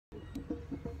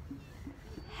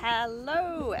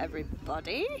Hello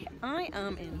everybody, I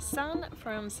am in San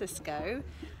Francisco.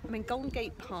 I'm in Golden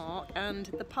Gate Park, and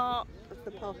the part of the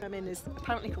park I'm in is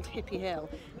apparently called Hippie Hill,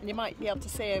 and you might be able to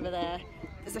see over there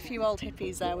there's a few old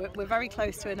hippies there. We're very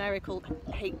close to an area called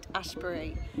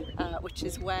Haight-Ashbury, which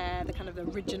is where the kind of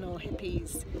original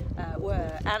hippies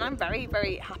were, and I'm very,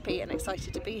 very happy and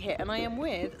excited to be here, and I am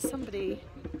with somebody.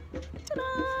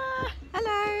 Ta-da!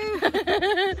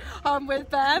 Hello! I'm with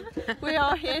Bev. We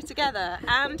are here together,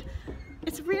 and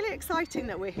it's really exciting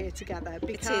that we're here together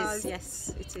because it is,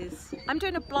 yes, it is. I'm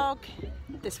doing a blog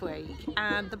this week,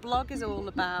 and the blog is all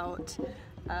about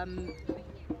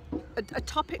a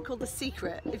topic called The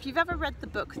Secret. If you've ever read the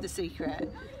book The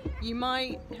Secret, you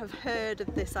might have heard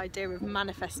of this idea of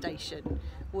manifestation,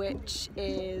 which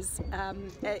is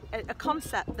a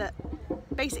concept that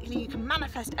basically you can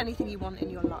manifest anything you want in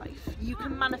your life. You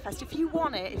can manifest, if you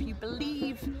want it, if you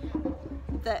believe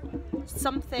that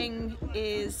something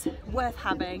is worth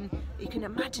having, you can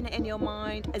imagine it in your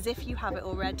mind as if you have it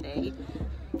already.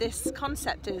 This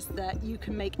concept is that you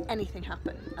can make anything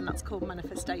happen, and that's called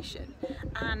manifestation.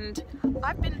 And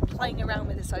I've been playing around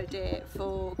with this idea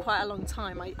for quite a long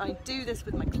time. I do this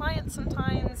with my clients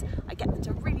sometimes. I get them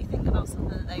to really think about something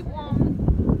that they want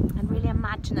and really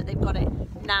imagine that they've got it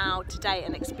now, today,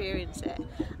 and experience it.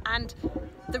 And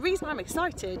the reason I'm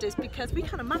excited is because we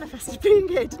kind of manifested being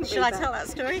here, didn't we? Shall I tell that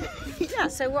story? Yeah.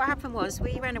 So what happened was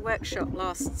we ran a workshop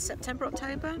last September,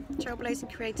 October,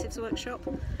 Trailblazing Creatives workshop,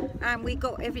 and we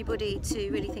got everybody to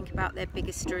really think about their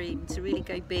biggest dream, to really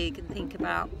go big and think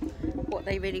about what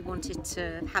they really wanted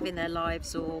to have in their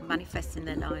lives or manifest in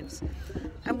their lives.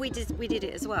 And we did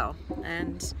it as well.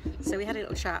 And so we had a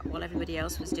little chat while everybody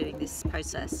else was doing this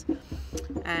process.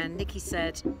 And Nikki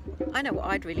said, I know what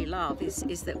I'd really love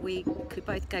is that we could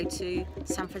both go to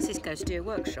San Francisco to do a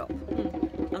workshop.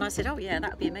 And I said, oh yeah,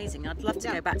 that would be amazing. I'd love to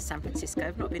go back to San Francisco.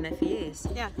 I've not been there for years.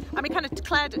 Yeah, and we kind of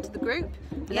declared it to the group.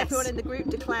 And yes. Everyone in the group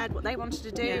declared what they wanted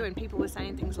to do, and people were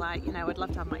saying things like, you know, I'd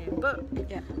love to have my own book.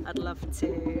 Yeah. I'd love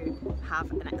to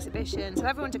have an exhibition. So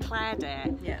everyone declared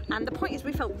it. Yeah. And the point is,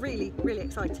 we felt really, really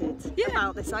excited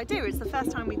about this idea. It's the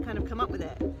first time we'd kind of come up with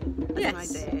it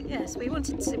as an idea. Yes, we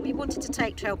wanted to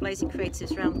take Trailblazing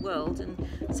Creatives around the world, and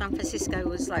San Francisco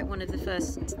was like one of the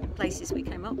first places we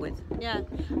came up with. Yeah,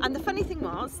 and the funny thing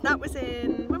was, that was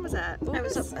in, when was that? That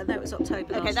was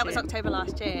October last year. That was October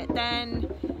last year.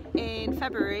 Then in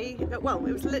February, well,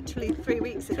 it was literally 3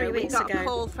 weeks ago, we got a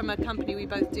call from a company we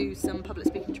both do some public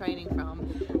speaking training from,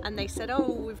 and they said,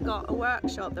 oh, we've got a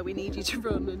workshop that we need you to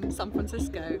run in San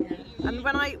Francisco. Yeah. And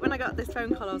when I got this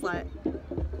phone call, I was like,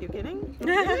 you're kidding?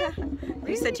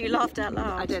 You said you laughed out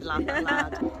loud. I did laugh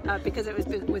out loud because it was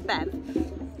with Bev,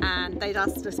 and they'd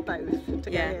asked us both to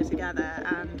go here together,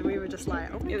 and we were just like,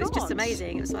 oh my God. It was just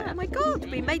amazing. It was like, oh my God,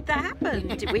 we made that happen.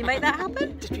 Did we make that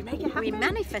happen? Did we make it happen? We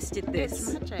manifested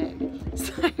this. It's magic.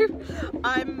 So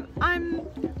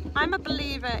I'm a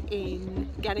believer in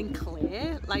getting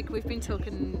clear. Like, we've been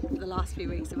talking the last few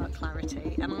weeks about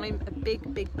clarity, and I'm a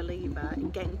big, big believer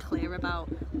in getting clear about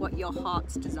what your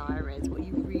heart's desire is, what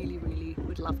you really, really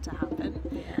would love to happen.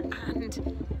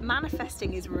 And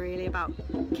manifesting is really about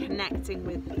connecting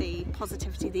with the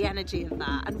positivity, the energy of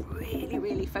that, and really,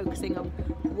 really focusing on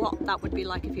what that would be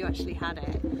like if you actually had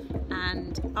it.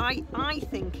 And I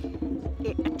think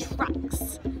it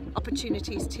attracts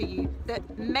opportunities to you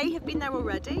that may have been there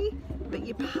already, but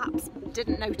you perhaps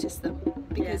didn't notice them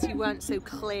because you weren't so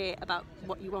clear about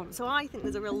what you want. So I think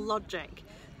there's a real logic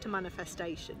to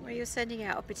manifestation. Well, you're sending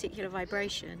out a particular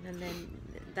vibration, and then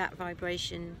that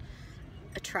vibration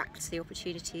attracts the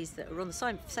opportunities that are on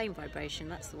the same vibration.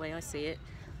 That's the way I see it.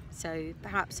 So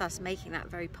perhaps us making that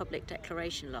very public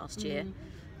declaration last year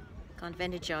kind of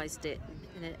energized it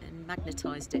and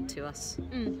magnetized it to us.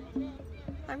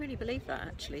 I really believe that,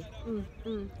 actually.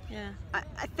 Yeah.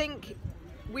 I think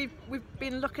we've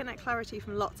been looking at clarity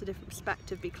from lots of different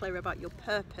perspectives. Be clear about your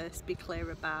purpose, be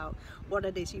clear about what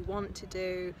it is you want to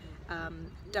do,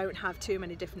 don't have too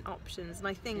many different options. And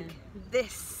I think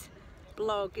this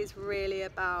blog is really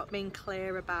about being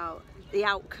clear about the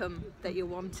outcome that you're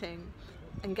wanting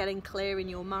and getting clear in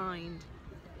your mind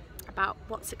about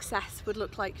what success would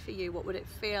look like for you. What would it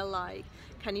feel like?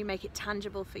 Can you make it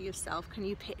tangible for yourself? Can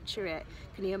you picture it?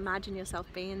 Can you imagine yourself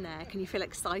being there? Can you feel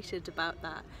excited about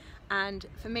that? And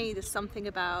for me, there's something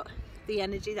about the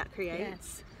energy that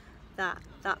creates that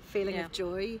feeling of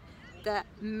joy that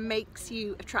makes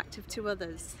you attractive to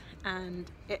others,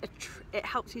 and it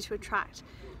helps you to attract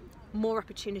more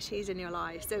opportunities in your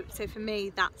life. So for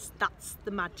me, that's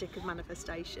the magic of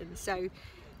manifestation. So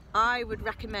I would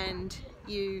recommend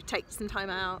you take some time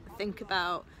out, think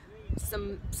about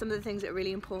some of the things that are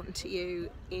really important to you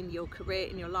in your career,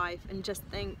 in your life, and just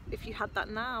think, if you had that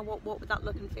now, what would that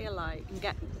look and feel like, and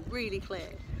get really clear.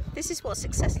 This is what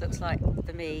success looks like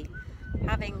for me.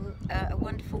 Having a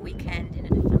wonderful weekend in a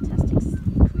fantastic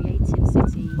creative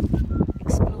city,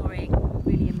 exploring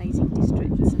really amazing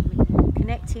districts, and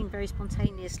connecting very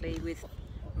spontaneously with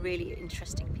really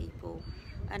interesting people,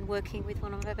 and working with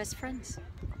one of my best friends.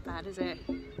 That is it.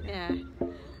 Yeah.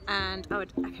 And I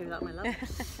would echo that, my love.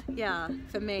 Yeah,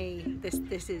 for me,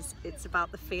 it's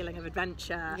about the feeling of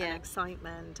adventure and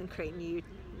excitement, and creating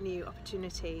new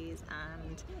opportunities,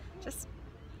 and just,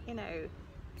 you know,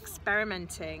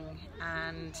 experimenting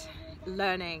and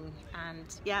learning, and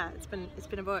yeah, it's been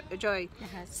a joy.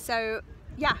 So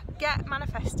yeah, get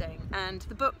manifesting. And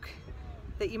the book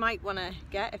that you might want to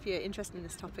get if you're interested in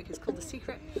this topic is called The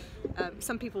Secret.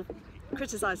 Some people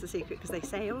criticize The Secret because they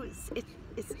say, oh,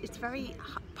 it's very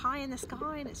pie in the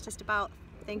sky, and it's just about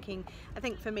thinking. I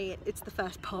think for me, it's the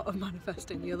first part of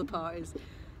manifesting. The other part is,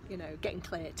 you know, getting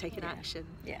clear, taking action,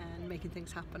 and making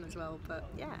things happen as well. But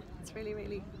yeah, it's really,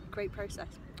 really great process.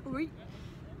 All right.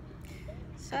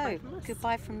 So,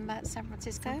 goodbye from San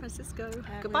Francisco.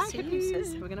 Goodbye,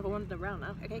 hippies. We're going to have a wander around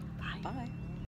now. Okay, bye. Bye.